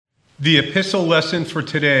The epistle lesson for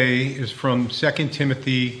today is from 2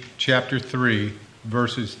 Timothy chapter 3,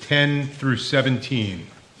 verses 10 through 17.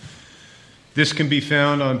 This can be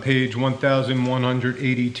found on page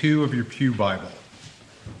 1182 of your Pew Bible.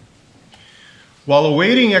 While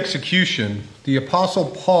awaiting execution, the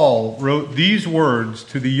Apostle Paul wrote these words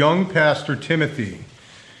to the young pastor Timothy,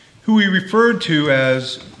 who he referred to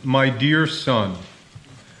as my dear son.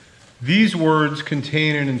 These words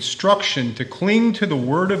contain an instruction to cling to the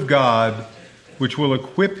Word of God, which will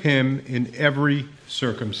equip him in every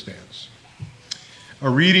circumstance. A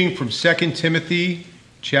reading from 2 Timothy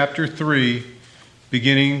chapter 3,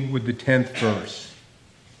 beginning with the 10th verse.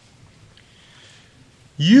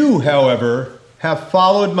 You, however, have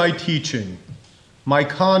followed my teaching, my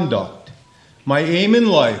conduct, my aim in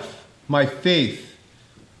life, my faith,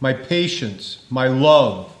 my patience, my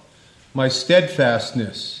love, my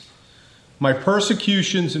steadfastness, my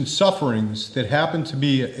persecutions and sufferings that happened to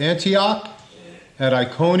me at Antioch, at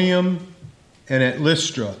Iconium, and at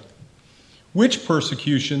Lystra, which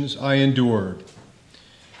persecutions I endured.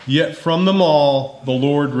 Yet from them all the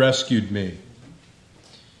Lord rescued me.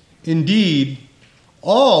 Indeed,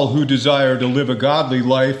 all who desire to live a godly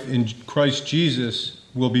life in Christ Jesus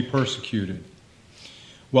will be persecuted,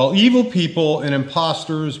 while evil people and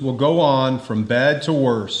impostors will go on from bad to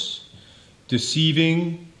worse,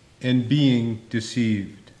 deceiving and being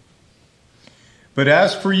deceived. But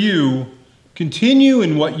as for you, continue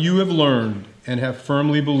in what you have learned and have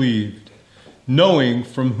firmly believed, knowing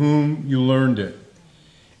from whom you learned it,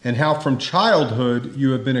 and how from childhood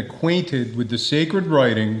you have been acquainted with the sacred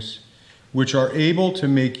writings, which are able to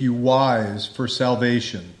make you wise for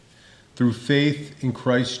salvation through faith in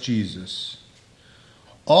Christ Jesus.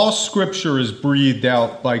 All Scripture is breathed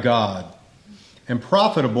out by God and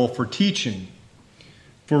profitable for teaching,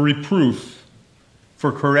 for reproof, for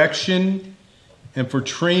correction, and for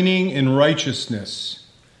training in righteousness,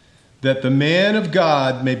 that the man of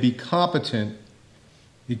God may be competent,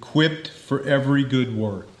 equipped for every good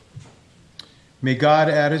work. May God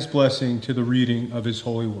add his blessing to the reading of his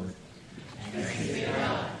holy word.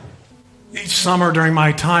 Each summer during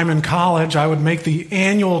my time in college, I would make the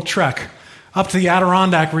annual trek up to the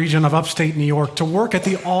Adirondack region of upstate New York to work at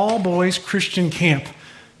the all-boys Christian camp,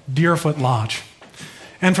 Deerfoot Lodge.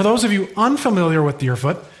 And for those of you unfamiliar with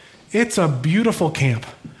Deerfoot, it's a beautiful camp,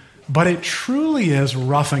 but it truly is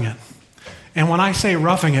roughing it. And when I say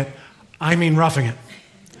roughing it, I mean roughing it.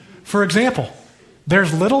 For example,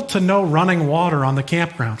 there's little to no running water on the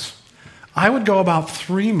campgrounds. I would go about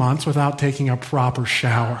 3 months without taking a proper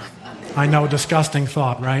shower. I know, disgusting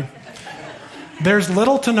thought, right? There's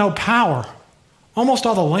little to no power. Almost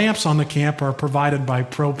all the lamps on the camp are provided by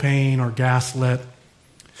propane or gas lit.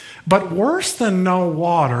 But worse than no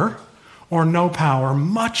water or no power,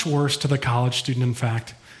 much worse to the college student, in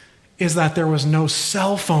fact, is that there was no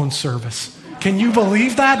cell phone service. Can you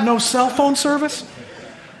believe that? No cell phone service?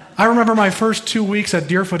 I remember my first 2 weeks at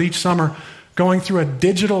Deerfoot each summer going through a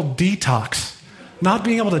digital detox, not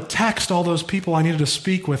being able to text all those people I needed to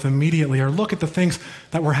speak with immediately or look at the things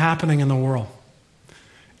that were happening in the world.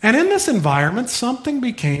 And in this environment, something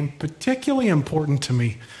became particularly important to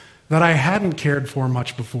me that I hadn't cared for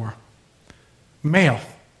much before. Mail.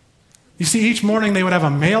 You see, each morning they would have a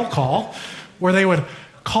mail call where they would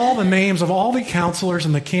call the names of all the counselors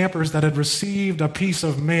and the campers that had received a piece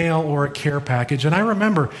of mail or a care package. And I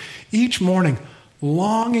remember each morning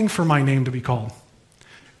longing for my name to be called.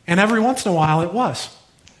 And every once in a while it was.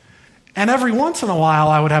 And every once in a while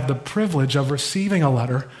I would have the privilege of receiving a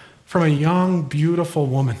letter from a young, beautiful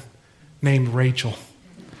woman named Rachel.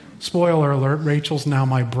 Spoiler alert, Rachel's now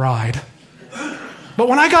my bride. But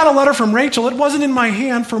when I got a letter from Rachel, it wasn't in my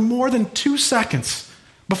hand for more than 2 seconds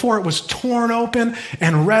before it was torn open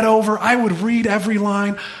and read over. I would read every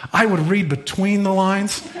line. I would read between the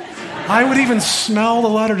lines. I would even smell the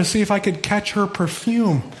letter to see if I could catch her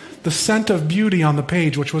perfume, the scent of beauty on the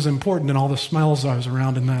page, which was important in all the smells I was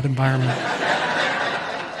around in that environment.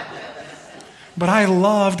 But I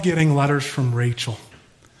loved getting letters from Rachel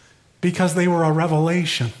because they were a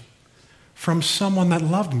revelation from someone that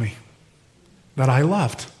loved me, that I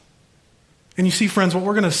loved. And you see, friends, what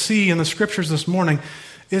we're going to see in the scriptures this morning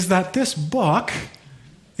is that this book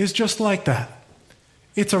is just like that.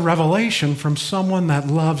 It's a revelation from someone that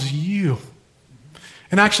loves you.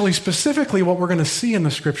 And actually, specifically, what we're going to see in the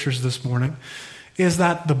scriptures this morning is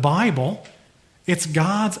that the Bible, it's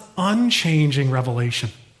God's unchanging revelation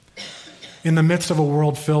in the midst of a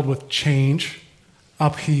world filled with change,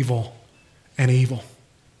 upheaval, and evil.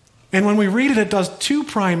 And when we read it, it does two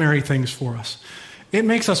primary things for us. It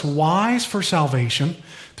makes us wise for salvation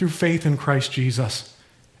through faith in Christ Jesus,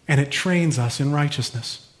 and it trains us in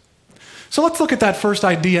righteousness. So let's look at that first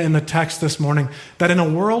idea in the text this morning, that in a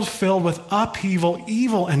world filled with upheaval,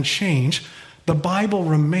 evil, and change, the Bible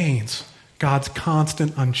remains God's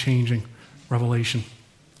constant, unchanging revelation.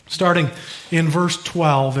 Starting in verse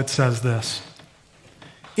 12, it says this: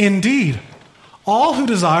 "Indeed, all who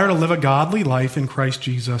desire to live a godly life in Christ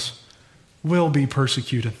Jesus will be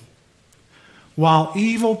persecuted, while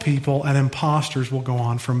evil people and impostors will go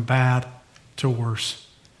on from bad to worse,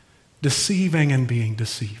 deceiving and being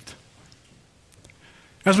deceived."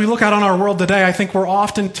 As we look out on our world today, I think we're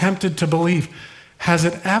often tempted to believe, has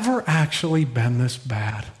it ever actually been this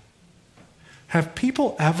bad? Have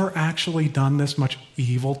people ever actually done this much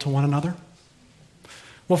evil to one another?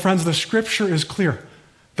 Well, friends, the scripture is clear.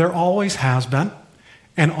 There always has been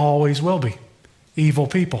and always will be evil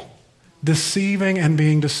people, deceiving and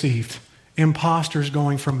being deceived, imposters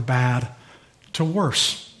going from bad to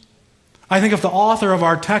worse. I think if the author of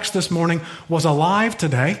our text this morning was alive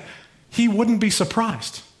today, he wouldn't be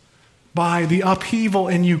surprised by the upheaval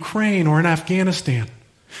in Ukraine or in Afghanistan.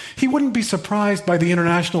 He wouldn't be surprised by the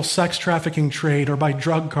international sex trafficking trade or by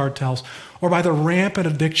drug cartels or by the rampant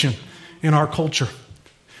addiction in our culture.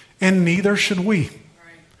 And neither should we.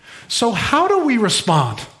 So how do we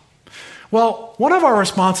respond? Well, one of our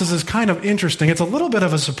responses is kind of interesting. It's a little bit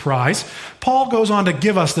of a surprise. Paul goes on to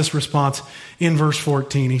give us this response in verse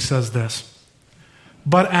 14. He says this: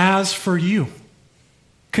 "But as for you,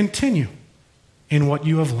 continue in what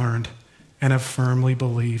you have learned and have firmly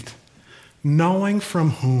believed, knowing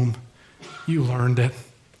from whom you learned it."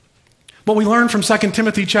 What we learn from 2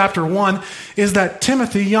 Timothy chapter 1 is that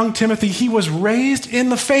Timothy, young Timothy, he was raised in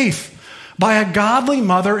the faith by a godly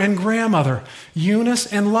mother and grandmother, Eunice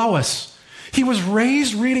and Lois. He was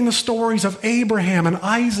raised reading the stories of Abraham and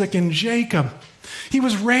Isaac and Jacob. He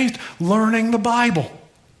was raised learning the Bible.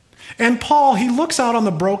 And Paul, he looks out on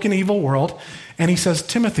the broken, evil world and he says,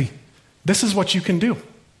 "Timothy, this is what you can do.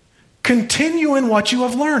 Continue in what you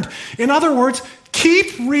have learned." In other words,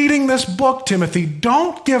 keep reading this book, Timothy.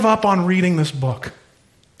 Don't give up on reading this book.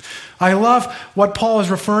 I love what Paul is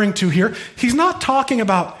referring to here. He's not talking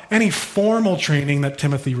about any formal training that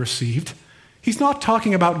Timothy received. He's not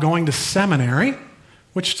talking about going to seminary,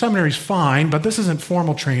 which seminary is fine, but this isn't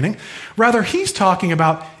formal training. Rather, he's talking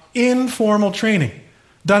about informal training,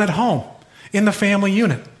 done at home, in the family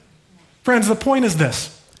unit. Friends, the point is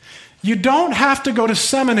this: you don't have to go to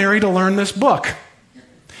seminary to learn this book.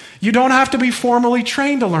 You don't have to be formally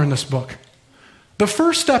trained to learn this book. The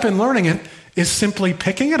first step in learning it is simply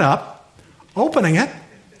picking it up, opening it,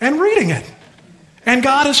 and reading it. And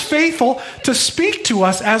God is faithful to speak to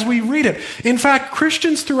us as we read it. In fact,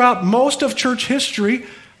 Christians throughout most of church history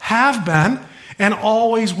have been and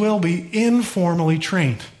always will be informally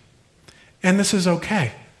trained. And this is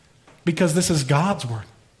okay, because this is God's word.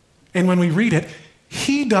 And when we read it,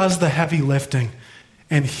 He does the heavy lifting,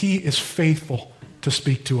 and He is faithful to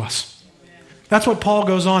speak to us. That's what Paul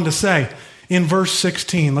goes on to say in verse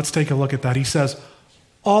 16. Let's take a look at that. He says,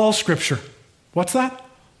 "All Scripture," what's that?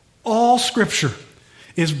 "All Scripture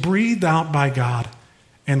is breathed out by God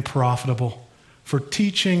and profitable for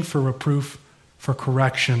teaching, for reproof, for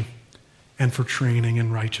correction, and for training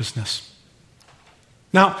in righteousness."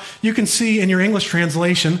 Now, you can see in your English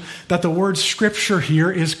translation that the word Scripture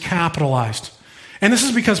here is capitalized. And this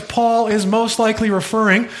is because Paul is most likely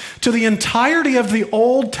referring to the entirety of the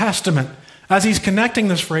Old Testament as he's connecting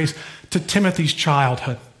this phrase to Timothy's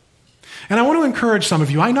childhood. And I want to encourage some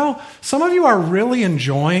of you. I know some of you are really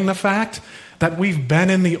enjoying the fact that we've been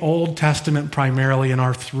in the Old Testament primarily in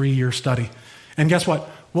our 3-year study. And guess what?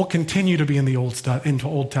 We'll continue to be in the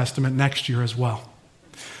Old Testament next year as well.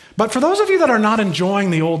 But for those of you that are not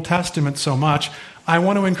enjoying the Old Testament so much, I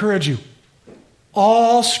want to encourage you.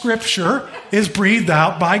 All Scripture is breathed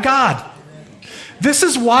out by God. This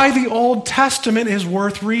is why the Old Testament is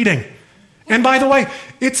worth reading. And by the way,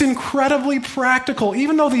 it's incredibly practical.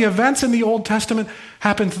 Even though the events in the Old Testament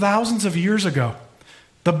happened thousands of years ago,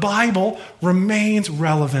 the Bible remains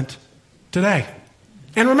relevant today.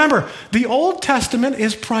 And remember, the Old Testament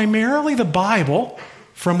is primarily the Bible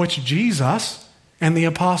from which Jesus and the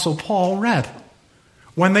Apostle Paul read.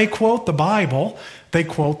 When they quote the Bible, they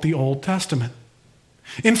quote the Old Testament.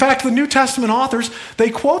 In fact, the New Testament authors,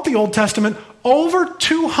 they quote the Old Testament over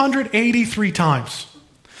 283 times.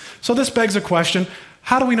 So this begs a question: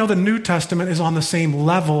 how do we know the New Testament is on the same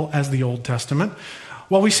level as the Old Testament?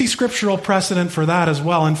 Well, we see scriptural precedent for that as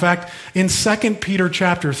well. In fact, in 2 Peter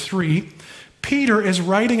chapter 3, Peter is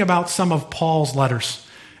writing about some of Paul's letters.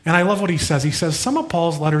 And I love what he says. He says some of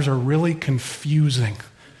Paul's letters are really confusing.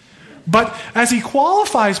 But as he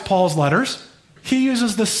qualifies Paul's letters, he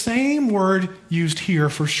uses the same word used here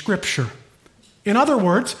for Scripture, In other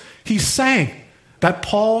words, he's saying that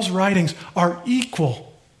Paul's writings are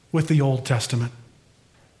equal with the Old Testament.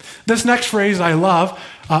 This next phrase I love,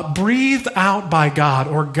 breathed out by God,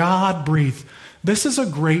 or God breathed. This is a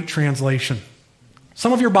great translation.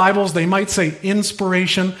 Some of your Bibles, they might say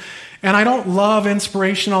inspiration, and I don't love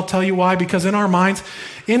inspiration. I'll tell you why, because in our minds,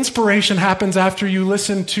 inspiration happens after you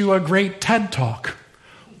listen to a great TED Talk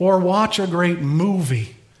or watch a great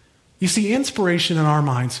movie. You see, inspiration in our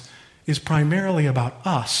minds is primarily about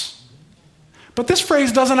us. But this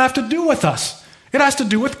phrase doesn't have to do with us. It has to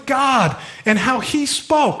do with God and how he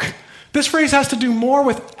spoke. This phrase has to do more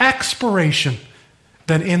with expiration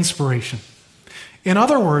than inspiration. In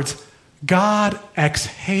other words, God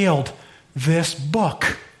exhaled this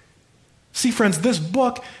book. See, friends, this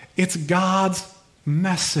book, it's God's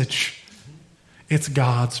message. It's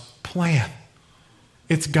God's plan.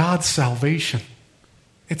 It's God's salvation.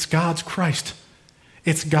 It's God's Christ.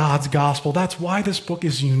 It's God's gospel. That's why this book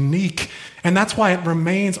is unique, and that's why it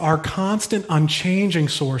remains our constant, unchanging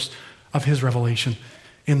source of his revelation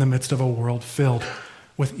in the midst of a world filled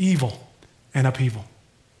with evil and upheaval.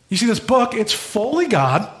 You see, this book, it's fully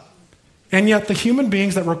God, and yet the human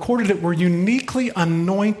beings that recorded it were uniquely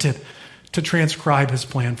anointed to transcribe his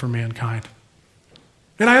plan for mankind.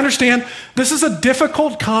 And I understand this is a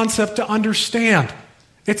difficult concept to understand.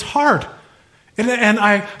 It's hard. And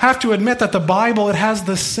I have to admit that the Bible, it has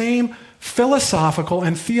the same philosophical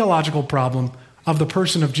and theological problem of the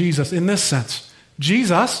person of Jesus in this sense.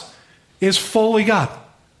 Jesus is fully God,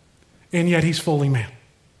 and yet he's fully man.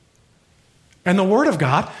 And the Word of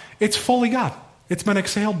God, it's fully God. It's been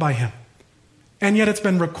exhaled by him. And yet it's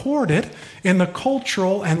been recorded in the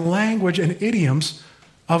cultural and language and idioms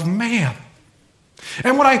of man.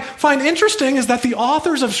 And what I find interesting is that the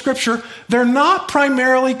authors of Scripture, they're not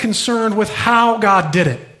primarily concerned with how God did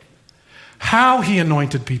it, how he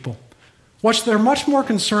anointed people. What they're much more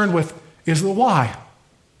concerned with is the why.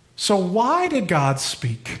 So why did God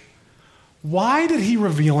speak? Why did he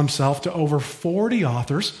reveal himself to over 40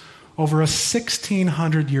 authors over a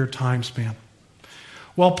 1,600-year time span?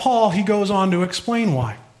 Well, Paul, he goes on to explain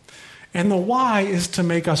why. And the why is to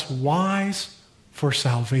make us wise for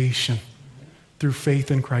salvation through faith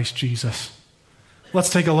in Christ Jesus. Let's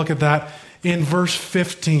take a look at that. In verse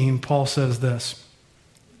 15, Paul says this,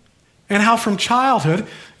 "And how from childhood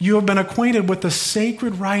you have been acquainted with the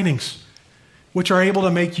sacred writings, which are able to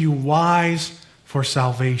make you wise for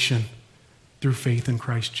salvation through faith in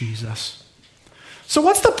Christ Jesus." So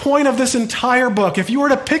what's the point of this entire book if you were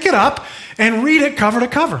to pick it up and read it cover to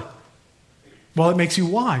cover? Well, it makes you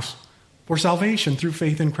wise for salvation through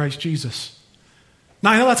faith in Christ Jesus.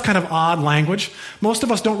 Now, I know that's kind of odd language. Most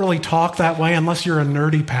of us don't really talk that way unless you're a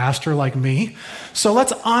nerdy pastor like me. So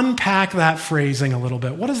let's unpack that phrasing a little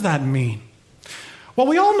bit. What does that mean? Well,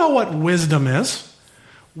 we all know what wisdom is.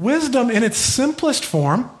 Wisdom in its simplest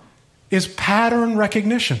form is pattern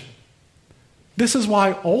recognition. This is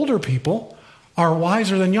why older people are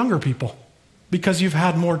wiser than younger people, because you've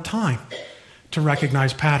had more time to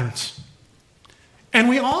recognize patterns. And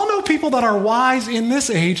we all know people that are wise in this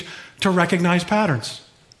age to recognize patterns.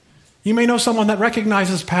 You may know someone that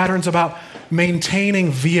recognizes patterns about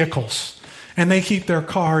maintaining vehicles, and they keep their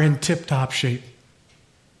car in tip-top shape.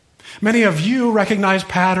 Many of you recognize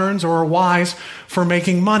patterns or are wise for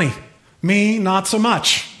making money. Me, not so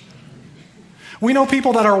much. We know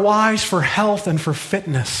people that are wise for health and for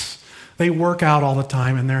fitness. They work out all the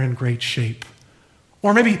time and they're in great shape.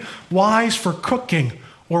 Or maybe wise for cooking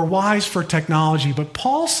or wise for technology. But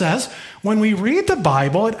Paul says when we read the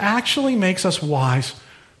Bible, it actually makes us wise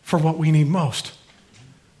for what we need most: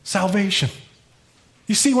 salvation.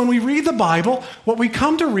 You see, when we read the Bible, what we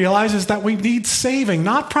come to realize is that we need saving,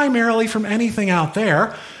 not primarily from anything out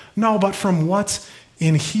there, no, but from what's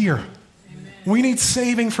in here. Amen. We need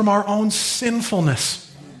saving from our own sinfulness.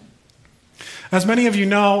 As many of you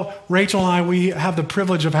know, Rachel and I, we have the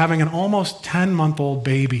privilege of having an almost 10-month-old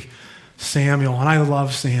baby, Samuel, and I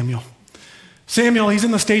love Samuel. Samuel, he's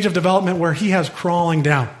in the stage of development where he has crawling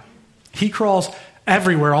down. He crawls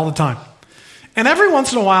everywhere all the time. And every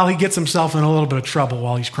once in a while, he gets himself in a little bit of trouble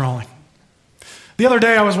while he's crawling. The other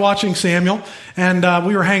day, I was watching Samuel, and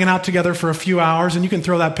we were hanging out together for a few hours, and you can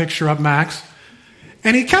throw that picture up, Max.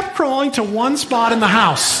 And he kept crawling to one spot in the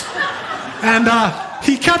house. And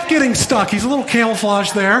he kept getting stuck. He's a little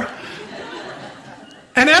camouflaged there.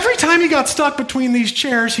 And every time he got stuck between these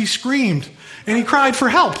chairs, he screamed, and he cried for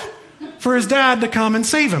help, for his dad to come and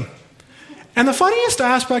save him. And the funniest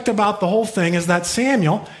aspect about the whole thing is that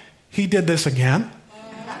Samuel, he did this again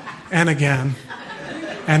and again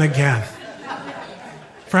and again.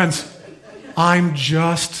 Friends, I'm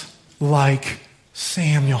just like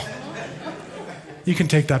Samuel. You can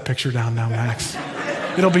take that picture down now, Max.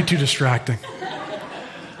 It'll be too distracting.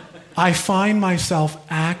 I find myself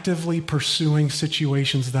actively pursuing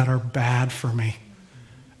situations that are bad for me,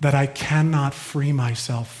 that I cannot free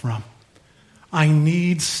myself from. I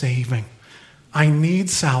need saving. I need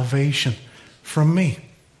salvation from me.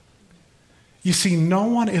 You see, no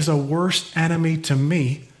one is a worse enemy to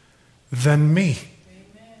me than me.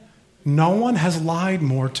 No one has lied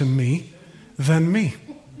more to me than me.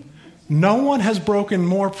 No one has broken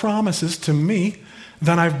more promises to me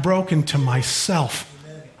than I've broken to myself.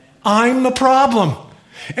 I'm the problem.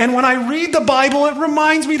 And when I read the Bible, it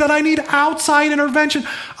reminds me that I need outside intervention.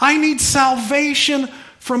 I need salvation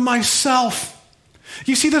from myself.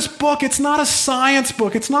 You see, this book, it's not a science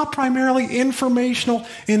book. It's not primarily informational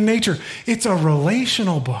in nature. It's a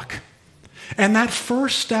relational book. And that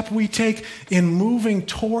first step we take in moving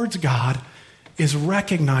towards God is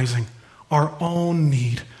recognizing our own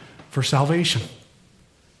need for salvation.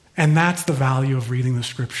 And that's the value of reading the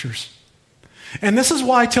scriptures. And this is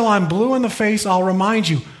why, till I'm blue in the face, I'll remind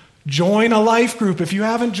you, join a life group. If you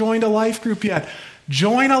haven't joined a life group yet,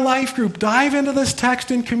 join a life group. Dive into this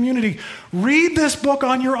text in community. Read this book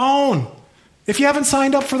on your own. If you haven't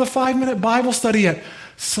signed up for the 5-minute Bible study yet,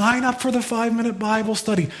 sign up for the 5-minute Bible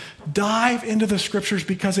study. Dive into the scriptures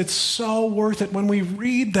because it's so worth it. When we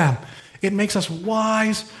read them, it makes us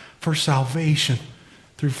wise for salvation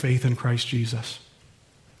through faith in Christ Jesus.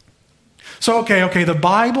 So, okay, the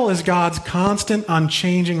Bible is God's constant,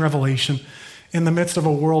 unchanging revelation in the midst of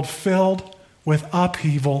a world filled with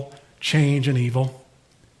upheaval, change, and evil.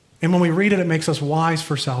 And when we read it, it makes us wise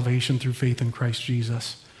for salvation through faith in Christ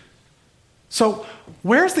Jesus. So,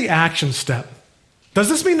 where's the action step? Does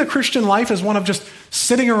this mean the Christian life is one of just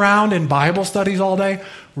sitting around in Bible studies all day,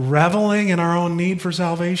 reveling in our own need for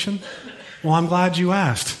salvation? Well, I'm glad you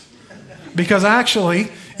asked. Because actually,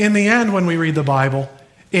 in the end, when we read the Bible,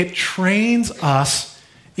 it trains us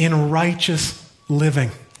in righteous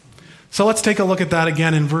living. So let's take a look at that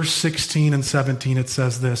again in verse 16 and 17. It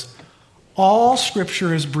says this: all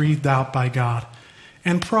scripture is breathed out by God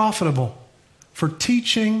and profitable for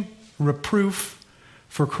teaching, reproof,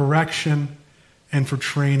 for correction, and for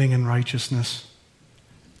training in righteousness,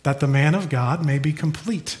 that the man of God may be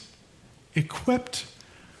complete, equipped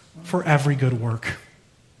for every good work.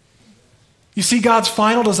 You see, God's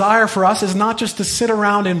final desire for us is not just to sit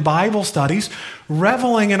around in Bible studies,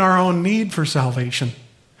 reveling in our own need for salvation,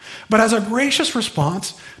 but as a gracious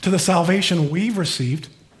response to the salvation we've received,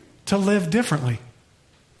 to live differently,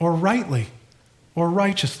 or rightly, or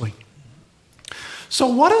righteously. So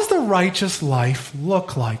what does the righteous life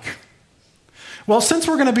look like? Well, since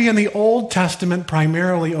we're going to be in the Old Testament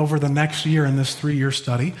primarily over the next year in this 3-year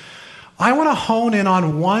study, I want to hone in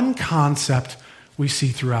on one concept we see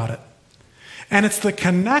throughout it. And it's the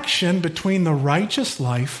connection between the righteous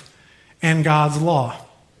life and God's law.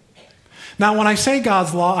 Now, when I say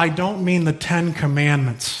God's law, I don't mean the 10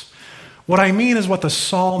 Commandments. What I mean is what the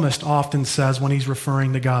psalmist often says when he's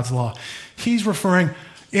referring to God's law. He's referring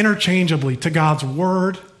interchangeably to God's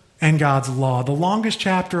word and God's law. The longest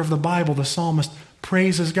chapter of the Bible, the psalmist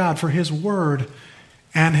praises God for his word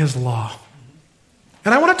and his law.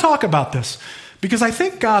 And I want to talk about this because I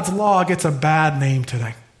think God's law gets a bad name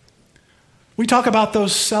today. We talk about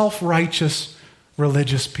those self-righteous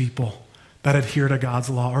religious people that adhere to God's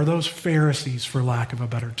law, or those Pharisees, for lack of a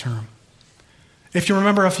better term. If you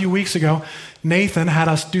remember a few weeks ago, Nathan had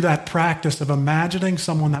us do that practice of imagining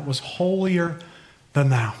someone that was holier than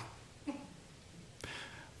thou.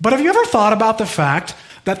 But have you ever thought about the fact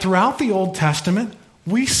that throughout the Old Testament,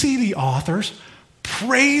 we see the authors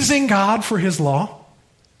praising God for his law?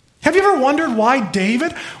 Have you ever wondered why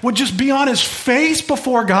David would just be on his face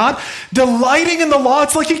before God, delighting in the law?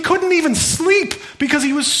 It's like he couldn't even sleep because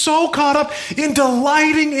he was so caught up in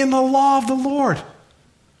delighting in the law of the Lord.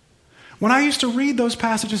 When I used to read those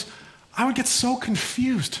passages, I would get so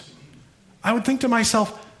confused. I would think to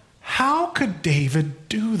myself, how could David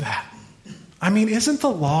do that? I mean, isn't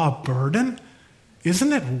the law a burden?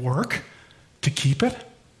 Isn't it work to keep it?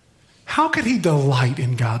 How could he delight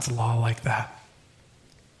in God's law like that?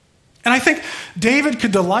 And I think David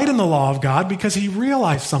could delight in the law of God because he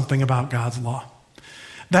realized something about God's law,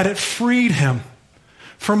 that it freed him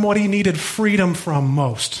from what he needed freedom from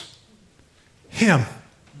most, him.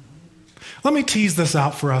 Let me tease this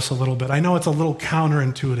out for us a little bit. I know it's a little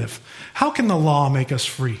counterintuitive. How can the law make us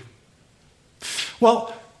free?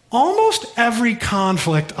 Well, almost every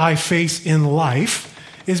conflict I face in life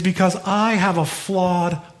is because I have a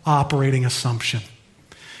flawed operating assumption.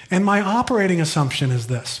 And my operating assumption is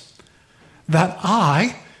this: that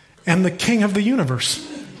I am the king of the universe.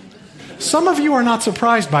 Some of you are not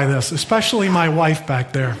surprised by this, especially my wife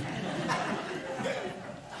back there.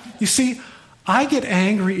 You see, I get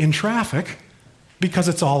angry in traffic because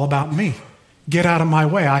it's all about me. Get out of my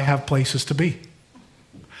way, I have places to be.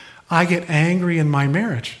 I get angry in my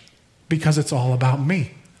marriage because it's all about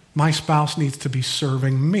me. My spouse needs to be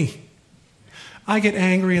serving me. I get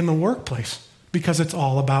angry in the workplace because it's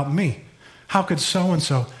all about me. How could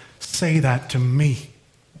so-and-so say that to me?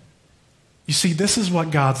 You see, this is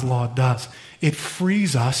what God's law does. It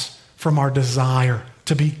frees us from our desire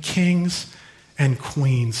to be kings and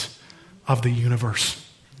queens of the universe.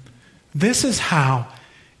 This is how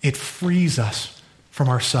it frees us from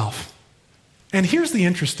ourselves. And here's the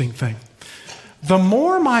interesting thing. The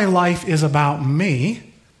more my life is about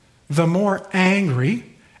me, the more angry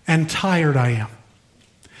and tired I am.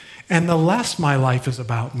 And the less my life is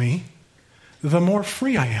about me, the more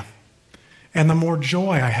free I am and the more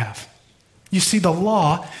joy I have. You see, the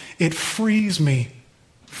law, it frees me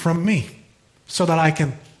from me so that I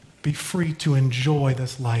can be free to enjoy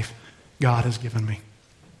this life God has given me.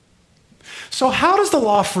 So how does the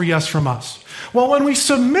law free us from us? Well, when we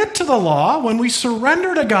submit to the law, when we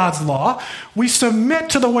surrender to God's law, we submit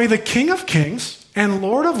to the way the King of Kings and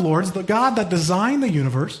Lord of Lords, the God that designed the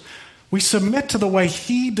universe, we submit to the way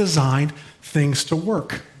he designed things to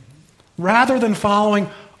work, rather than following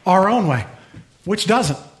our own way, which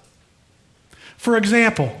doesn't. For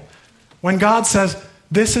example, when God says,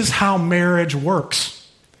 this is how marriage works,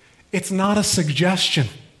 it's not a suggestion.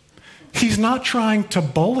 He's not trying to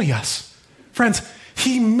bully us. Friends,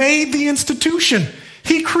 he made the institution.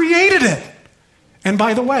 He created it. And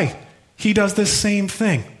by the way, he does this same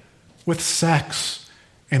thing with sex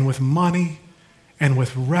and with money and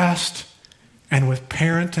with rest and with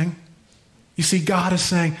parenting. You see, God is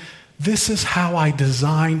saying, this is how I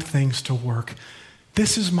designed things to work.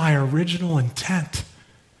 This is my original intent.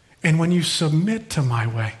 And when you submit to my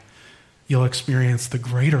way, you'll experience the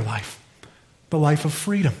greater life, the life of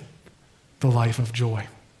freedom, the life of joy.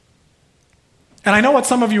 And I know what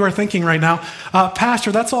some of you are thinking right now,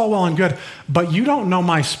 Pastor, that's all well and good, but you don't know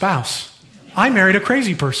my spouse. I married a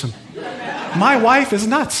crazy person. My wife is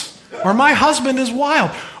nuts. Or my husband is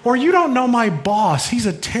wild. Or you don't know my boss. He's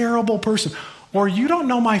a terrible person. Or you don't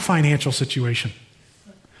know my financial situation.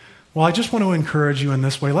 Well, I just want to encourage you in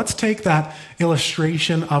this way. Let's take that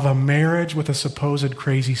illustration of a marriage with a supposed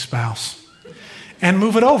crazy spouse and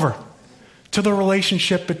move it over to the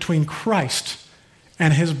relationship between Christ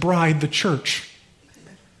and his bride, the church.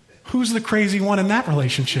 Who's the crazy one in that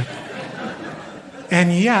relationship?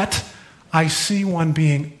 And yet, I see one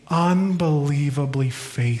being unbelievably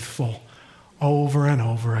faithful over and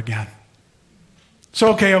over again.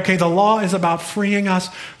 So, okay, the law is about freeing us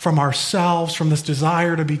from ourselves, from this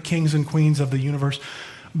desire to be kings and queens of the universe.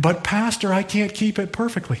 But Pastor, I can't keep it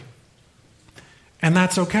perfectly. And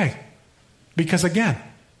that's okay. Because again,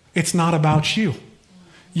 it's not about you.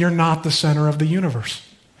 You're not the center of the universe.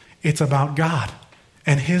 It's about God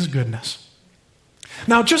and his goodness.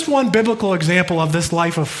 Now, just one biblical example of this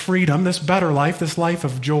life of freedom, this better life, this life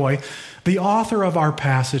of joy, the author of our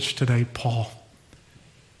passage today, Paul.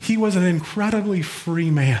 He was an incredibly free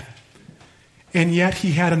man, and yet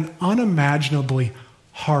he had an unimaginably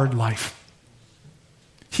hard life.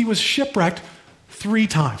 He was shipwrecked 3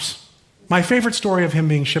 times. My favorite story of him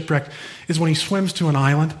being shipwrecked is when he swims to an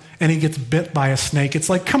island and he gets bit by a snake. It's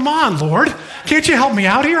like, come on, Lord, can't you help me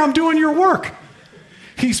out here? I'm doing your work.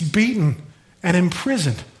 He's beaten and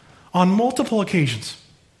imprisoned on multiple occasions,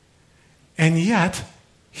 and yet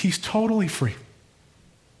he's totally free.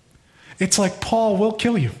 It's like, Paul, we'll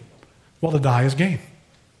kill you. Well, to die is gain.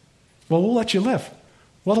 Well, we'll let you live.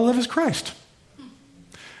 Well, to live is Christ.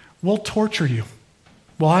 We'll torture you.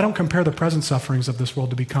 Well, I don't compare the present sufferings of this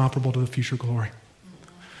world to be comparable to the future glory.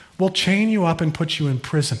 We'll chain you up and put you in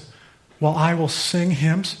prison. Well, I will sing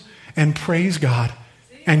hymns and praise God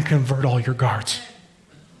and convert all your guards.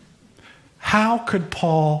 How could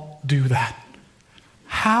Paul do that?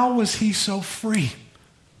 How was he so free?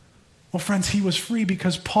 Well, friends, he was free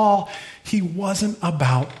because Paul, he wasn't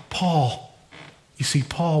about Paul. You see,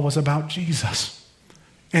 Paul was about Jesus.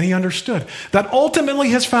 And he understood that ultimately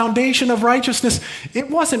his foundation of righteousness, it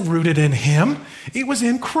wasn't rooted in him. It was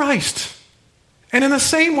in Christ. And in the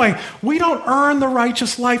same way, we don't earn the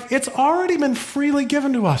righteous life. It's already been freely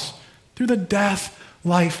given to us through the death,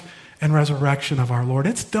 life, and resurrection of our Lord.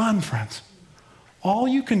 It's done, friends. All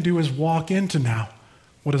you can do is walk into now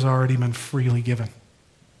what has already been freely given.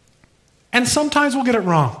 And sometimes we'll get it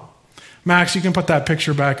wrong. Max, you can put that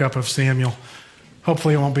picture back up of Samuel.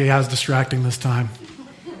 Hopefully it won't be as distracting this time.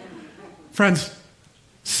 Friends,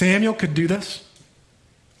 Samuel could do this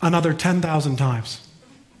another 10,000 times.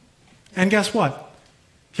 And guess what?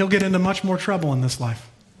 He'll get into much more trouble in this life.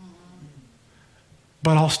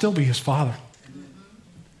 But I'll still be his father.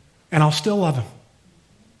 And I'll still love him.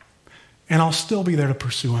 And I'll still be there to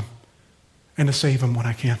pursue him and to save him when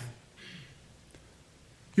I can.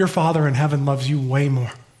 Your Father in heaven loves you way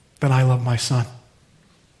more than I love my son.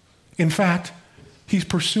 In fact, he's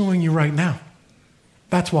pursuing you right now.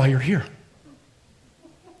 That's why you're here.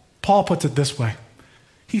 Paul puts it this way.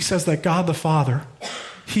 He says that God the Father,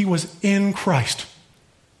 he was in Christ,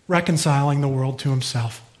 reconciling the world to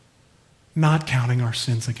himself, not counting our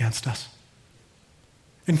sins against us.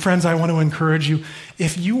 And friends, I want to encourage you,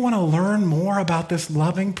 if you want to learn more about this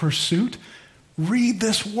loving pursuit, read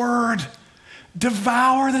this word.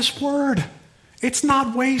 Devour this word. It's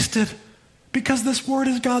not wasted, because this word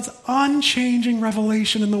is God's unchanging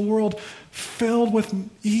revelation in the world filled with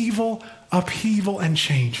evil, upheaval, and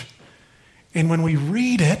change. And when we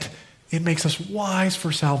read it, it makes us wise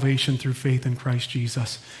for salvation through faith in Christ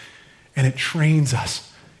Jesus. And it trains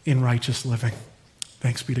us in righteous living.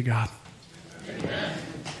 Thanks be to God.